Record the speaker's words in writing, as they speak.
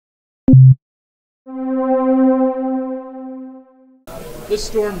This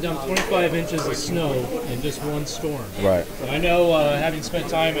storm dumped 25 inches of snow in just one storm. Right. I know, having spent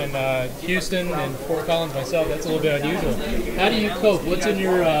time in Houston and Fort Collins myself, that's a little bit unusual. How do you cope? What's in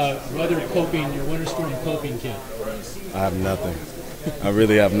your your winter storm coping kit? I have nothing. I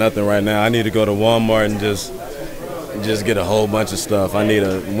really have nothing right now. I need to go to Walmart and just get a whole bunch of stuff. I need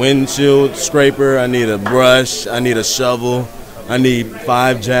a windshield scraper. I need a brush. I need a shovel. I need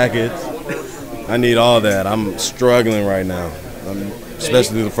 5 jackets. I need all that. I'm struggling right now,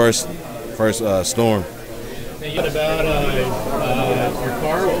 especially the first storm. What about your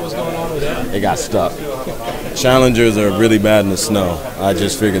car? What was going on with that? It got stuck. Challengers are really bad in the snow. I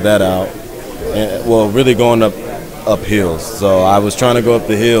just figured that out. And, well, really going up hills. So I was trying to go up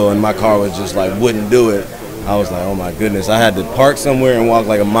the hill, and my car was just like wouldn't do it. I was like, oh my goodness. I had to park somewhere and walk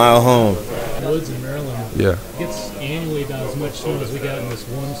like a mile home. Woods in Maryland. Yeah. Gets annually about as much snow as we got in this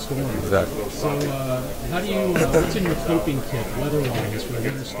one storm. Exactly. So how do you, what's in your coping kit weather-wise for a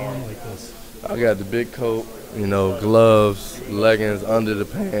winter storm like this? I got the big coat, gloves, leggings under the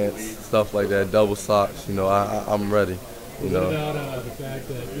pants, stuff like that, double socks. I'm ready. What about the fact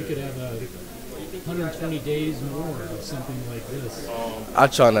that we could have 120 days more of something like this? I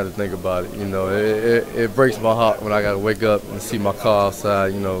try not to think about it. It breaks my heart when I got to wake up and see my car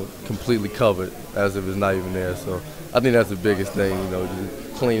outside, completely covered as if it's not even there. So I think that's the biggest thing,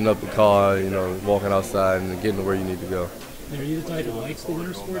 just cleaning up the car, walking outside and getting to where you need to go. Now, are you the type that likes the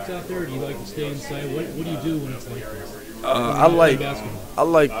winter sports out there, or do you like to stay inside? What do you do when it's like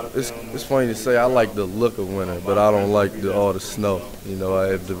this? It's funny to say, I like the look of winter, but I don't like all the snow.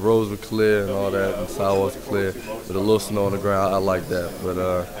 If the roads were clear and all that, and the sidewalks were clear, with a little snow on the ground, I like that. But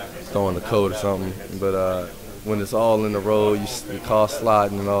throwing the coat or something. But when it's all in the road, your car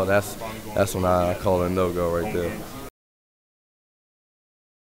sliding and all, that's when I call it a no-go right there.